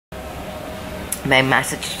My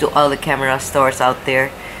message to all the camera stores out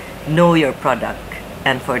there: know your product.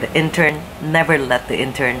 And for the intern, never let the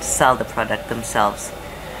interns sell the product themselves,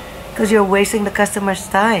 because you're wasting the customer's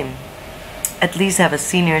time. At least have a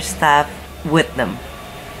senior staff with them.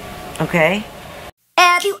 Okay?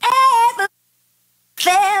 Have you ever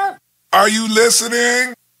felt? Are you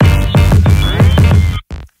listening?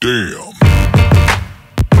 Damn.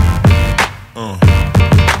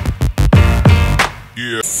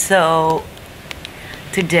 Yeah. So,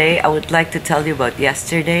 today I would like to tell you about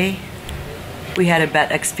yesterday. We had a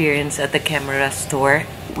bad experience at the camera store.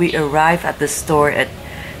 We arrived at the store and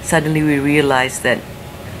suddenly we realized that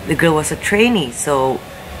the girl was a trainee. So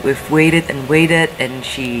we've waited and waited, and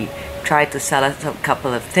she tried to sell us a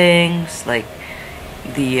couple of things like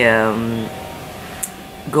the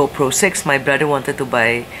GoPro 6. My brother wanted to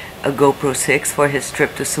buy a GoPro 6 for his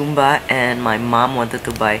trip to Sumba, and my mom wanted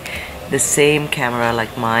to buy the same camera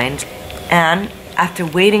like mine. And after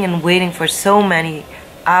waiting and waiting for so many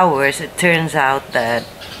hours, it turns out that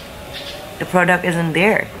the product isn't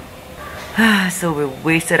there. So we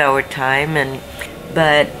wasted our time,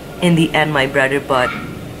 but in the end my brother bought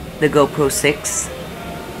the GoPro 6,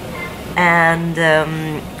 and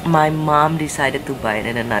my mom decided to buy it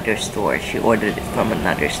in another store. She ordered it from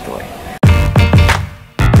another store.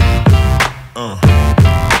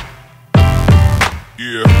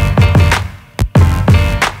 Yeah.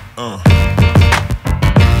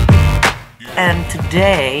 And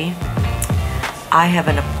today I have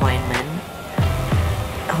an appointment.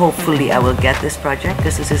 Hopefully I will get this project.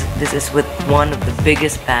 This is with one of the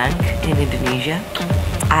biggest bank in Indonesia.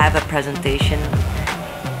 I have a presentation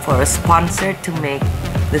for a sponsor to make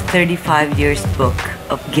the 35 years book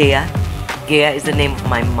of Ghea. Ghea is the name of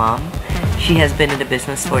my mom. She has been in the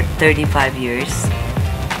business for 35 years.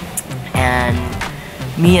 And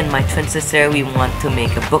me and my twin sister, we want to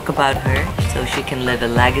make a book about her so she can leave a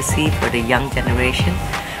legacy for the young generation,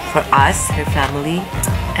 for us, her family,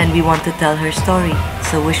 and we want to tell her story.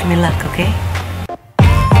 So wish me luck, okay?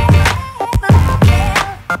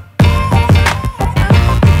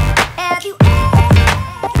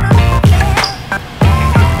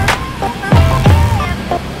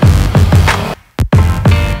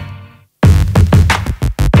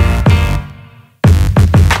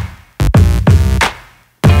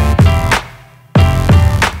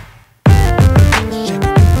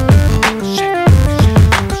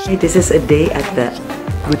 This is a day at the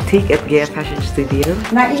boutique at Ghea Fashion Studio.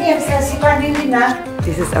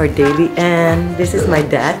 This is our daily, and this is my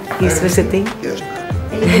dad. He's visiting.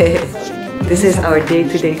 This is our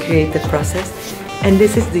day-to-day creative process. And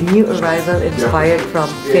this is the new arrival inspired from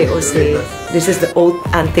VOC. This is the old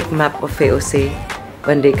antique map of VOC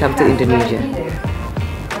when they come to Indonesia.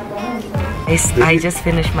 I just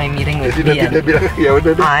finished my meeting with Ian.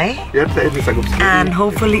 And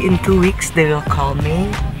hopefully in 2 weeks they will call me.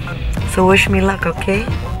 So wish me luck, okay?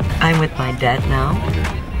 I'm with my dad now.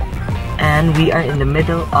 And we are in the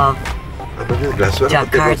middle of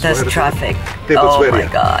Jakarta's traffic. Oh my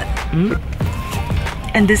god.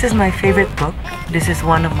 And this is my favorite book. This is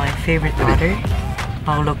one of my favorite authors,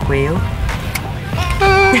 Paulo Coelho.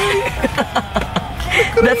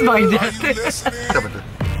 That's my dad.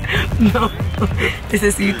 No, this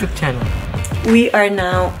is YouTube channel. We are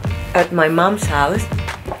now at my mom's house,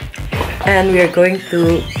 and we are going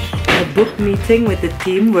to a book meeting with the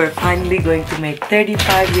team. We're finally going to make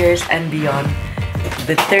 35 years and beyond,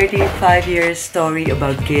 the 35 years story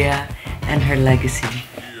about Ghea and her legacy.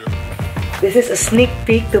 This is a sneak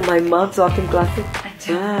peek to my mom's walk-in closet.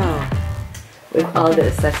 Wow, with all the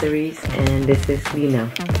accessories, and this is Lina.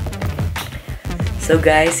 So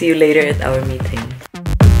guys, see you later at our meeting.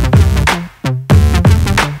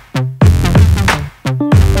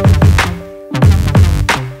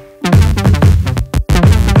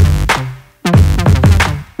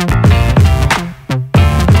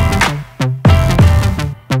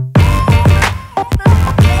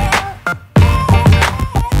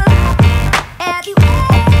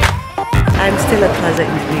 I'm still at Plaza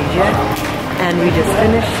Indonesia, and we just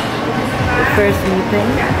finished the first meeting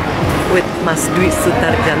with Mas Dwi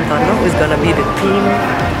Sutarjantono, who's gonna be the team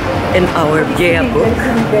in our Ghea book,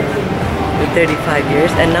 the 35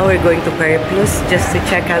 years. And now we're going to Periplus just to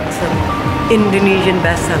check out some Indonesian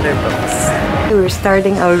bestseller books. We're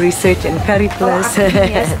starting our research in Periplus.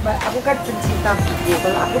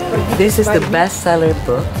 This is the bestseller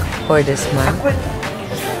book for this month.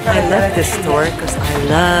 I love this store because I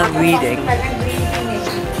love reading.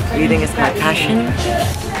 Reading is my passion.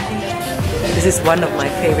 This is one of my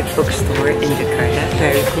favorite bookstores in Jakarta,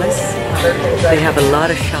 Periplus. They have a lot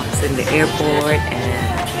of shops in the airport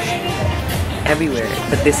and everywhere,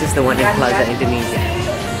 but this is the one in Plaza Indonesia.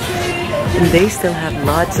 And they still have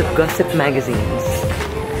lots of gossip magazines.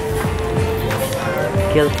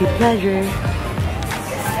 Guilty pleasure.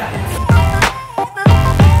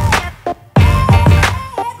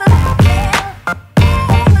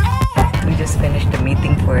 We just finished the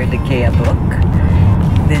meeting for the Ghea book.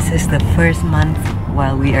 This is the first month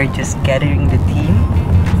while we are just gathering the team.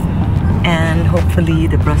 And hopefully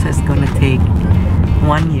the process is gonna take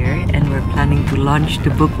 1 year, and we're planning to launch the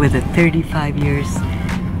book with the 35 years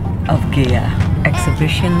of Ghea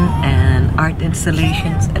exhibition and art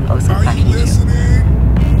installations and also fashion show.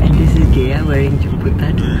 And this is Ghea wearing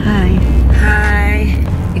jumputan. Hi. Hi.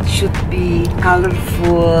 It should be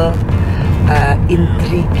colorful,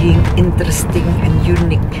 intriguing, interesting, and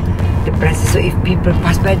unique. The prices. So if people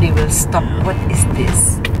pass by, they will stop. What is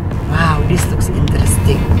this? Wow, this looks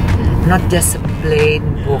interesting. Not just a plain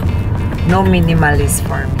book. No minimalist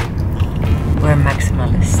for me. We're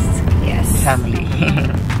maximalists. Yes. Family.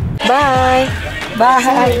 Bye.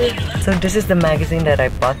 Bye. So this is the magazine that I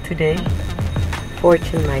bought today.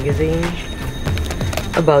 Fortune magazine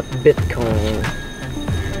about Bitcoin.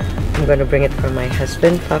 I'm gonna bring it for my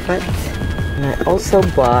husband, Fafat. And I also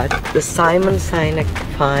bought the Simon Sinek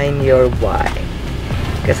Find Your Why,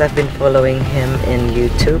 because I've been following him in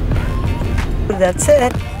YouTube. That's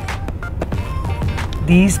it.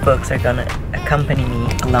 These books are gonna accompany me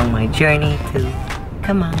along my journey to,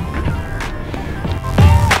 come on,